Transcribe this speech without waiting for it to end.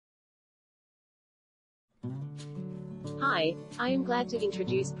Hi, I am glad to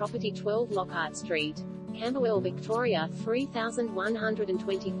introduce property 12 Lockhart Street, Camberwell, Victoria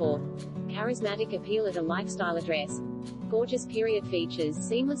 3124. Charismatic appeal at a lifestyle address. Gorgeous period features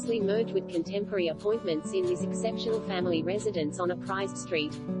seamlessly merge with contemporary appointments in this exceptional family residence on a prized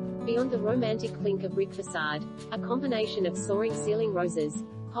street. Beyond the romantic clink of brick facade, a combination of soaring ceiling roses,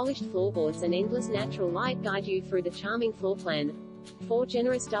 polished floorboards and endless natural light guide you through the charming floor plan. 4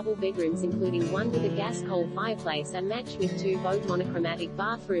 generous double bedrooms including one with a gas coal fireplace are matched with 2 both monochromatic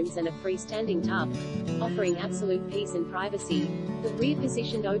bathrooms and a freestanding tub, offering absolute peace and privacy. The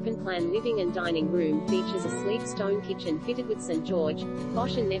rear-positioned open-plan living and dining room features a sleek stone kitchen fitted with St. George,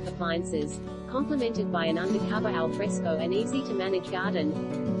 Bosch and Neff appliances, complemented by an undercover al fresco and easy-to-manage garden,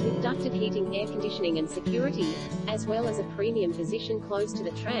 with ducted heating, air conditioning and security, as well as a premium position close to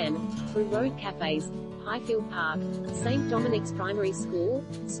the tram, through road cafes, Highfield Park, St. Dominic's Primary School,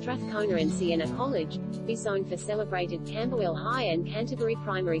 Strathcona and Siena College, be zoned for celebrated Camberwell High and Canterbury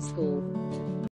Primary School.